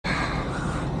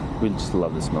We just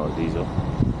love the smell of diesel.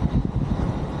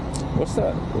 What's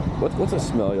that? What's a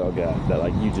smell y'all got that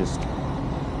like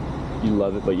you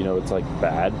love it, but you know it's like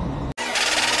bad?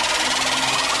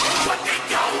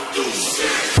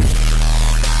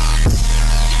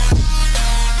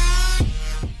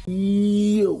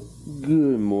 Yo,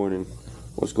 good morning.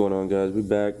 What's going on, guys? We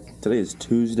back. Today is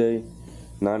Tuesday,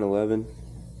 9/11.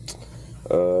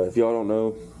 If y'all don't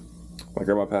know, my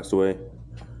grandma passed away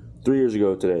 3 years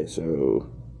ago today, so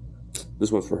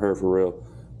this one's for her for real.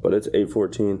 But it's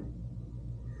 8:14.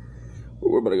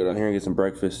 We're about to go down here and get some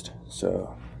breakfast,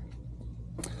 so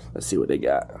let's see what they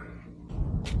got.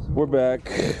 We're back.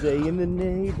 Day in the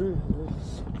neighborhood.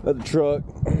 At the truck.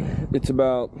 It's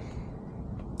about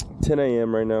 10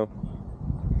 a.m. right now,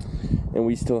 and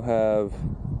we still have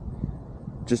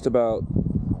just about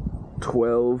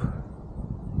 12,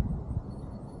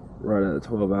 right at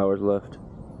 12 hours left.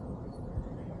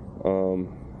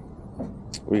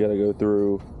 We gotta go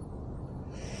through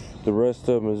the rest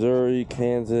of Missouri,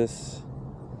 Kansas,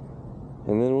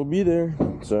 and then we'll be there.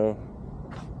 So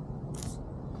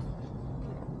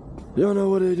y'all know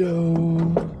what to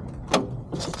do.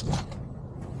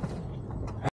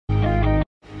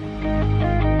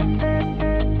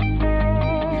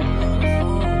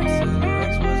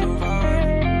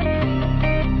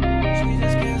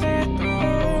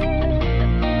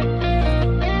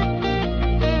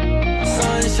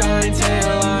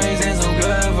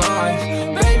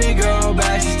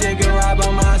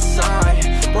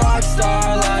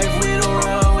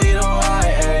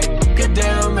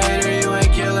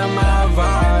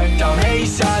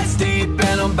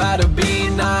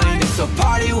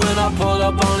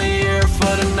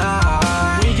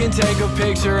 Take a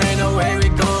picture, ain't no way we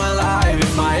going live.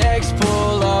 If my ex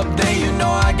pull up, then you know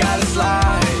I gotta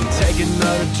slide. Take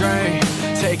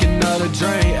another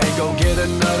drink, ay, go get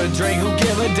another drink. Who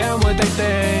give a damn what they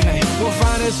think? Ay, we'll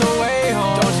find us a way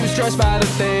home, don't you stress by the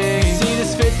thing. See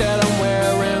this fit that I'm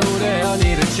wearing, who the hell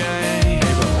need a change?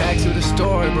 Hey, but back to the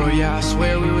story, bro, yeah, I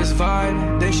swear we was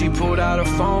vibing. Then she pulled out her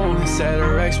phone and said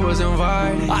her ex was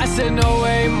invited. I said no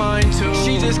way, mine too.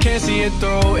 She just can't see it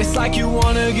through. It's like you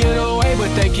wanna get away,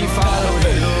 but they keep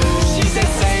following you. She said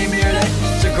same year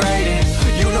that's degrading.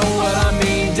 You know what I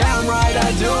mean, damn right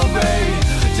I do, baby.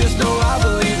 Just know I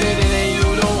believe that it ain't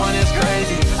you, the one that's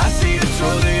crazy. I see the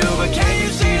truth of you, but can you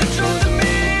see the truth of me?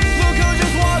 Look who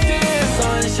just walked in.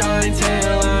 Sunshine,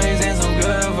 tail lines, and some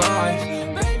good vibes.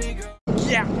 Baby girl.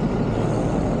 Yeah.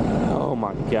 Oh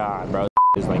my god, bro.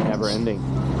 It's like never ending.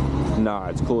 Nah,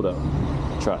 it's cool though.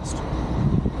 Trust.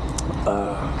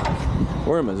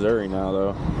 We're in Missouri now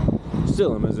though.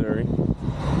 Still in Missouri.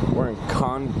 We're in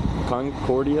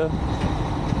Concordia?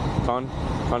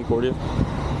 Concordia?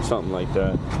 Something like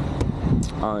that.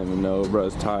 I don't even know,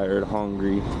 bro's tired,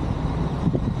 hungry.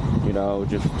 You know,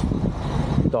 just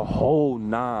the whole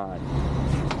nine.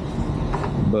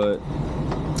 But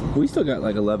we still got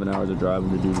like 11 hours of driving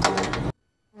to do today.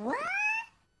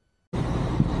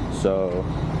 So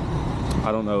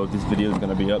I don't know if this video is going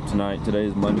to be up tonight. Today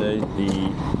is Monday,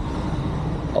 the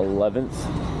 11th.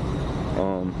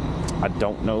 I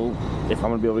don't know if I'm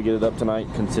going to be able to get it up tonight,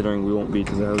 considering we won't be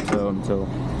to the hotel until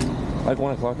like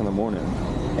 1 o'clock in the morning.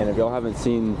 And if y'all haven't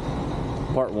seen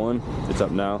part 1, it's up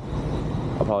now.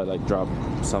 I'll probably like drop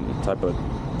some type of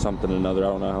something or another. I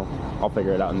don't know. I'll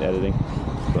figure it out in the editing.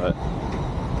 But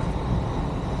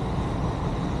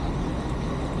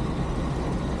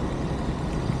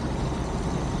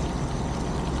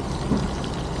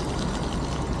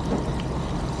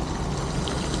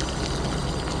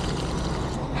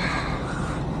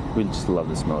we just love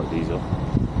the smell of diesel.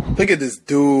 Look at this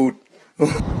dude.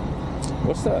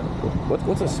 What's that?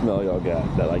 What's a smell y'all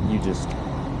got that like you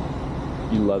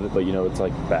love it, but you know it's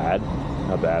like bad?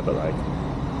 Not bad, but like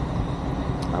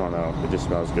I don't know. It just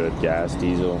smells good. Gas,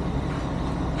 diesel,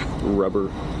 rubber.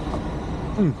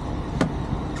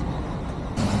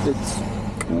 It's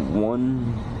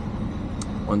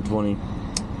 1:20.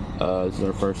 This is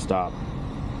our first stop.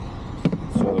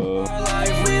 So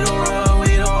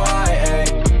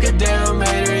damn,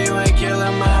 hater, you ain't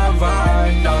killing my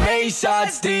vibe. I'm 8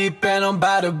 shots deep and I'm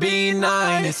about to be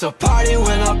 9. It's a party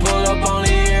when I pull up, only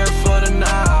here for the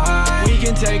night. We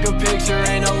can take a picture,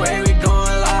 ain't no way we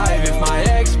going live. If my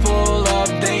ex pull up,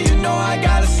 then you know I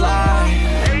gotta slide.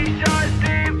 8 shots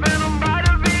deep and I'm about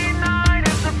to be 9.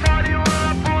 It's a party when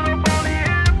I pull up, only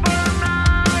here for the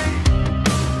night.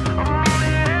 I'm only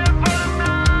here for the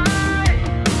night.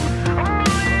 I'm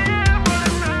only here for the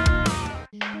night.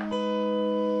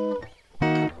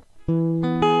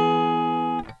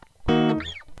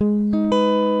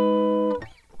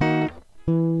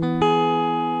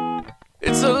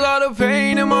 It's a lot of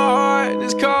pain in my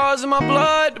causing my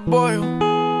blood to boil.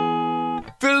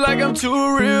 Feel like I'm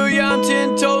too real, yeah, I'm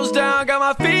 10 toes down, got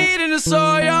my feet in the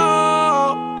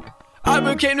soil. I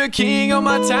became the king of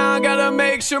my town, gotta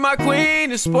make sure my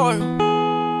queen is spoiled.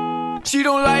 She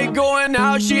don't like going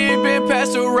out, she ain't been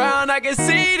passed around, I can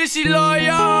see that she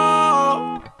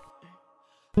loyal.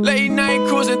 Late night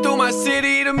cruising through my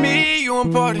city, to me you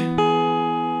important.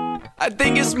 I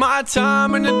think it's my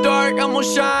time in the dark, I'm gon'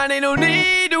 shine, ain't no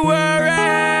need to worry.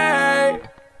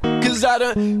 Cause I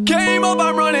done came up,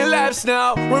 I'm running laps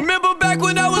now. Remember back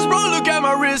when I was broke, look at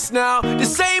my wrist now. The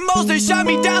same most that shot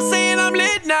me down saying I'm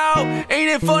lit now. Ain't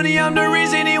it funny, I'm the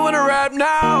reason he wanna rap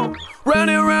now. Round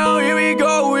and round, here we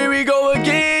go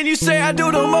again. You say I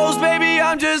do the most, baby,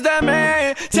 I'm just that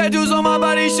man. Tattoos on my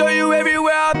body show you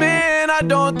everywhere I've been. I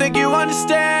don't think you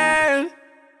understand.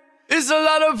 It's a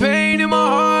lot of pain in my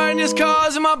heart and it's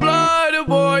causing my blood to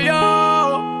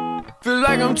boil. Feel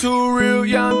like I'm too real,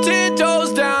 yeah, I'm 10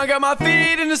 toes down, got my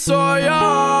feet in the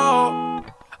soil.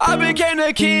 I became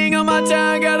the king of my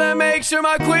town, gotta make sure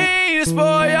my queen is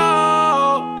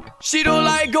spoiled. She don't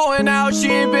like going out,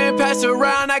 she ain't been passed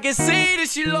around, I can see that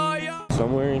she loyal.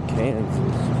 Somewhere in Kansas.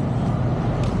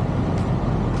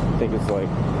 I think it's like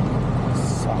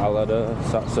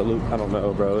Salute, I don't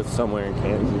know, bro. It's somewhere in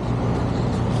Kansas.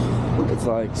 It's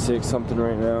like 6 something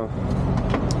right now.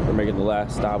 We're making the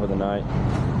last stop of the night.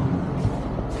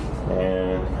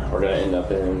 And we're gonna end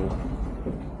up in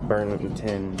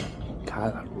Burlington,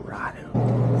 Colorado.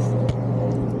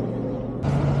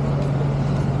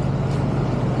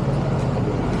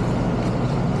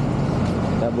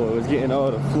 That boy was getting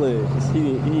all the flicks. He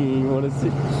didn't even want to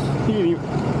see. He didn't even.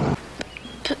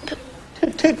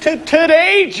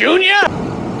 Today, Junior.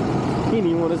 He didn't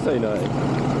even want to say nothing.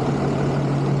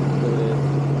 Look at this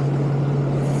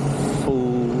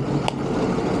fool.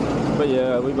 But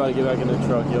yeah, we about to get back in the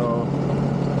truck, y'all.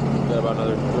 Got about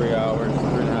another 3 hours,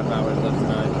 3.5 hours left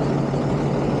tonight.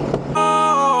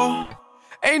 Oh,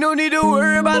 ain't no need to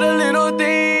worry about the little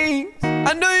things.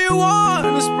 I know you want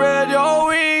to spread your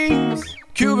wings.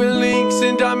 Cuban links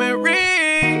and diamond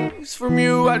rings. From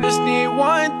you, I just need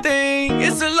one thing.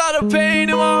 It's a lot of pain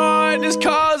in my heart, and it's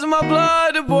causing my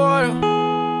blood to boil.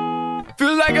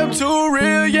 Feel like I'm too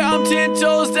real, yeah, I'm 10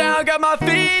 toes down, got my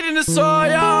feet in the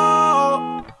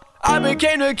soil. I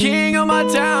became the king of my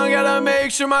town, gotta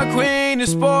make sure my queen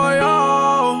is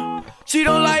spoiled. She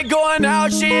don't like going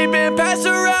out, she ain't been passed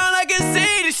around, I can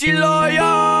see that she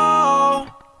loyal.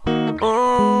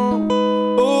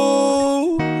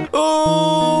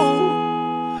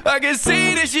 I can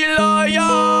see that she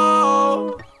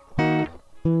loyal.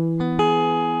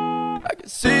 I can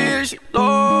see that she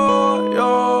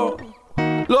loyal.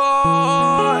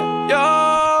 Loyal.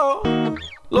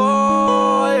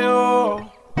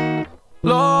 Loyal.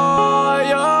 Loyal.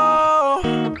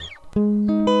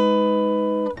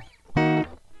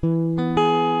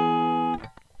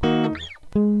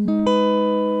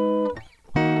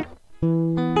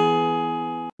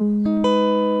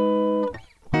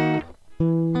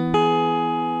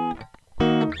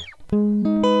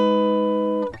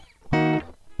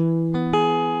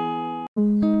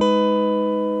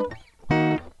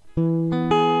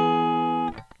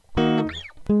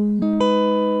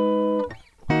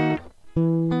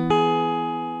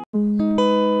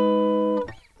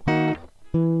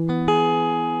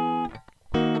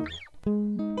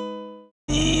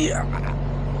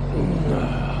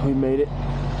 We made it.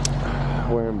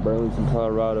 We're in Burlington,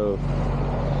 Colorado.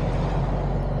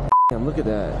 Damn, look at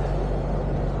that.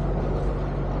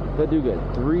 That dude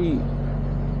got 3.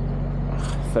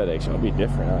 FedEx gonna be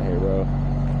different out here, bro.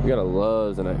 We got a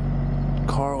Love's and a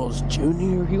Carl's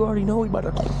Jr. You already know we about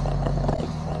to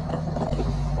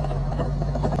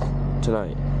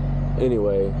tonight.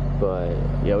 Anyway, but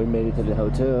yeah, we made it to the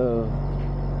hotel.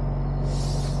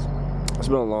 It's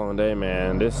been a long day,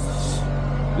 man. This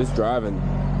driving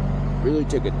really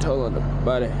took a toll on the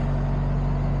body,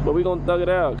 but we gonna thug it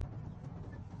out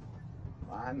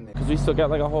because we still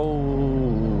got like a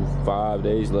whole 5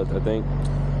 days left, I think.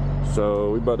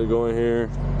 So we about to go in here,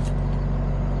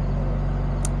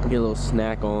 get a little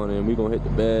snack on, and we gonna hit the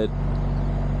bed.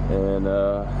 And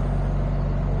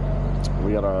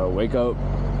we gotta wake up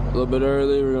a little bit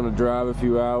early. We're gonna drive a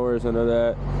few hours into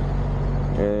that,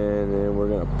 and then we're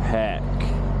gonna pack.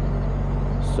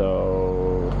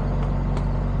 So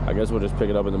I guess we'll just pick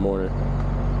it up in the morning.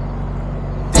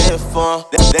 They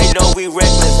know we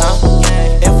reckless, huh?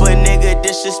 If a nigga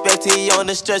disrespect, he on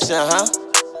the stretcher, huh?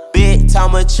 Big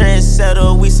time a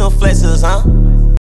trendsetter, we some flexers, huh?